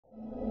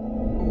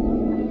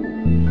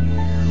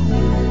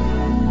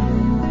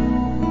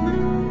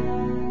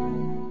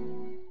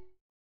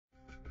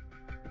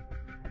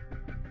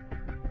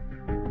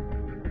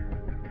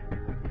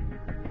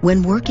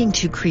When working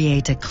to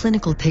create a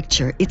clinical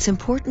picture, it's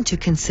important to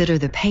consider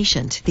the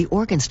patient, the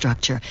organ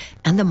structure,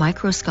 and the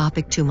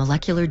microscopic to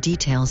molecular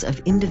details of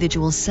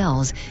individual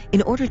cells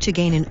in order to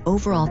gain an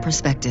overall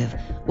perspective,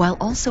 while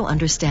also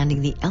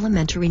understanding the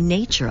elementary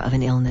nature of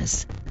an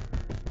illness.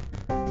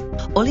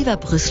 Oliver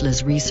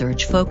Brüstle's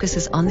research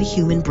focuses on the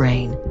human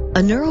brain. A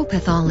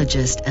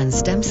neuropathologist and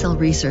stem cell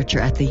researcher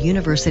at the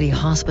University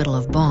Hospital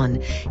of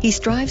Bonn, he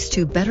strives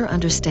to better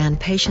understand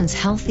patients'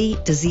 healthy,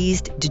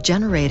 diseased,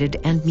 degenerated,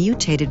 and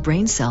mutated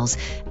brain cells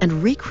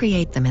and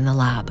recreate them in the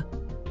lab.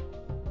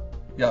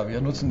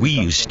 We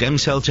use stem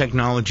cell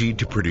technology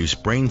to produce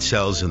brain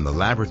cells in the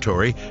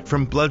laboratory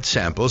from blood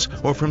samples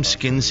or from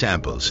skin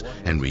samples,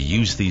 and we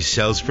use these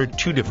cells for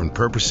two different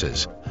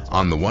purposes.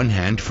 On the one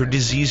hand, for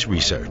disease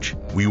research.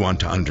 We want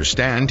to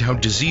understand how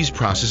disease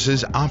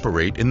processes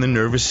operate in the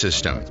nervous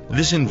system.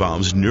 This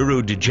involves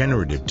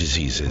neurodegenerative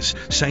diseases,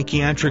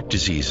 psychiatric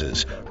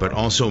diseases, but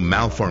also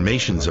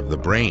malformations of the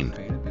brain.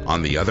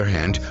 On the other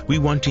hand, we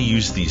want to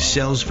use these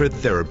cells for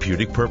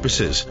therapeutic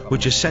purposes,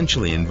 which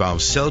essentially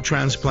involves cell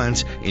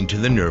transplants into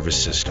the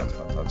nervous system.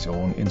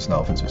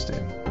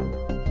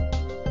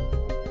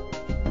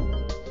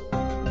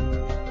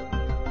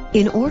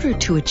 In order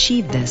to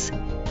achieve this,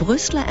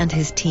 Brüstle and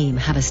his team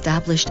have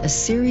established a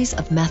series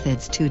of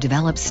methods to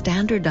develop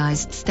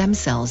standardized stem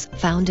cells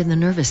found in the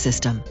nervous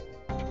system,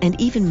 and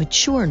even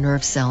mature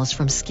nerve cells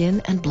from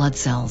skin and blood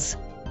cells.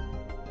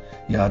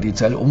 Die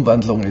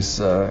Zellumwandlung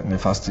ist eine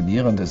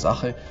faszinierende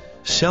Sache.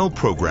 Cell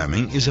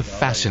programming is a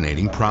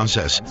fascinating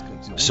process.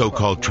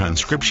 So-called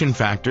transcription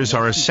factors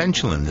are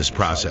essential in this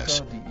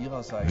process.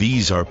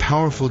 These are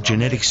powerful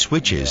genetic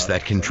switches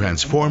that can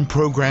transform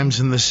programs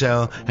in the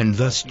cell and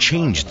thus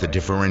change the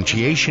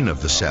differentiation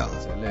of the cell.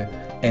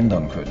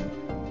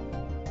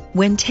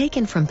 When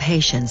taken from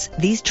patients,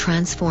 these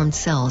transformed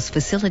cells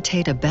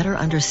facilitate a better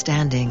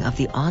understanding of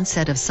the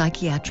onset of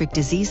psychiatric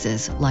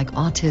diseases like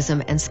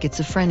autism and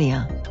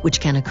schizophrenia, which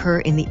can occur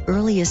in the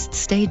earliest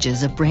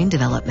stages of brain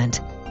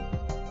development.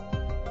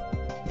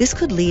 This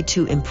could lead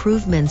to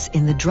improvements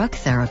in the drug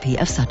therapy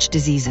of such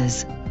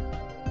diseases.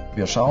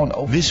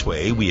 This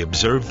way, we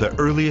observe the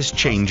earliest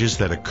changes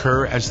that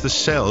occur as the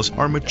cells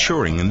are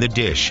maturing in the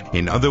dish.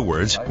 In other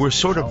words, we're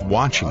sort of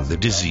watching the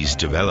disease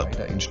develop.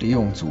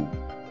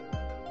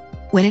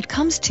 When it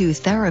comes to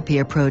therapy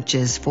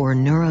approaches for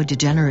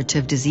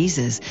neurodegenerative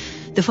diseases,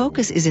 the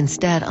focus is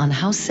instead on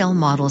how cell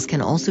models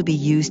can also be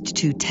used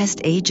to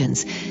test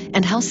agents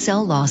and how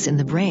cell loss in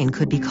the brain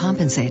could be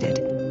compensated.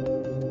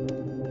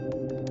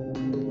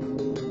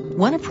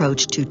 One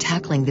approach to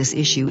tackling this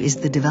issue is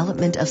the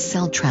development of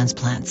cell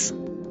transplants.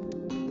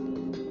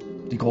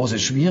 The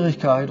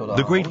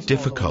great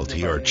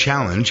difficulty or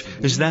challenge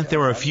is that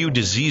there are few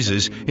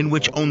diseases in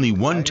which only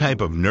one type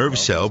of nerve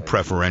cell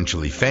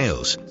preferentially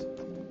fails.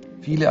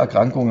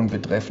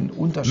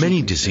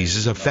 Many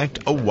diseases affect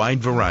a wide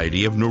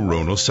variety of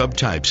neuronal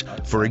subtypes,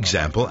 for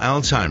example,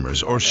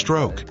 Alzheimer's or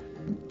stroke.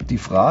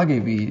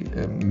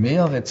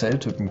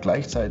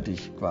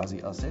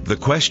 The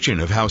question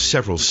of how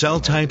several cell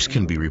types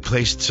can be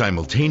replaced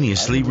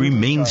simultaneously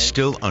remains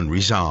still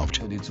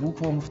unresolved.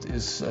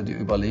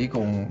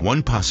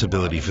 One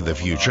possibility for the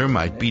future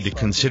might be to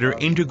consider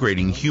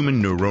integrating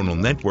human neuronal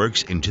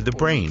networks into the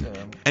brain,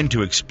 and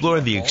to explore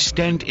the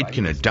extent it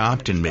can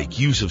adopt and make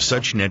use of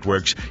such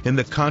networks in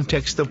the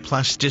context of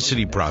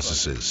plasticity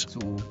processes.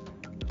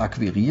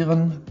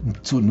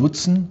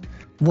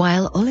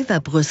 While Oliver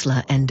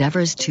Brüstle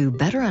endeavors to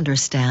better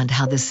understand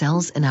how the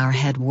cells in our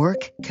head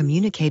work,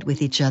 communicate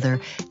with each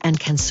other, and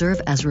can serve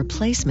as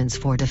replacements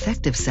for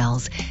defective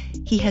cells,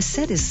 he has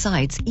set his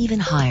sights even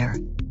higher.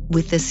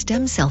 With the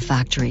Stem Cell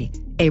Factory,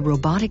 a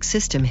robotic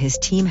system his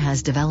team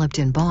has developed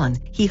in Bonn,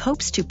 he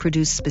hopes to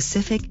produce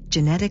specific,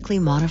 genetically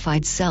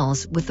modified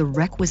cells with the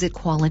requisite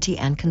quality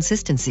and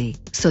consistency,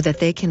 so that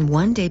they can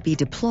one day be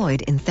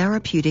deployed in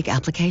therapeutic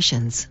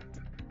applications.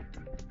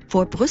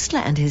 For Brüstle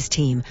and his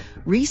team,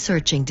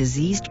 researching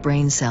diseased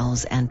brain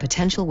cells and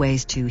potential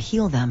ways to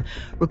heal them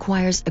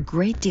requires a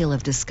great deal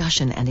of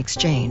discussion and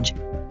exchange.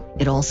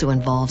 It also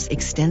involves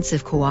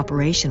extensive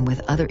cooperation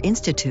with other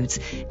institutes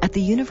at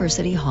the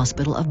University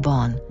Hospital of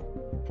Bonn.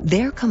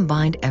 Their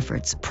combined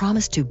efforts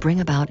promise to bring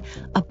about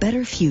a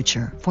better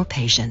future for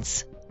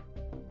patients.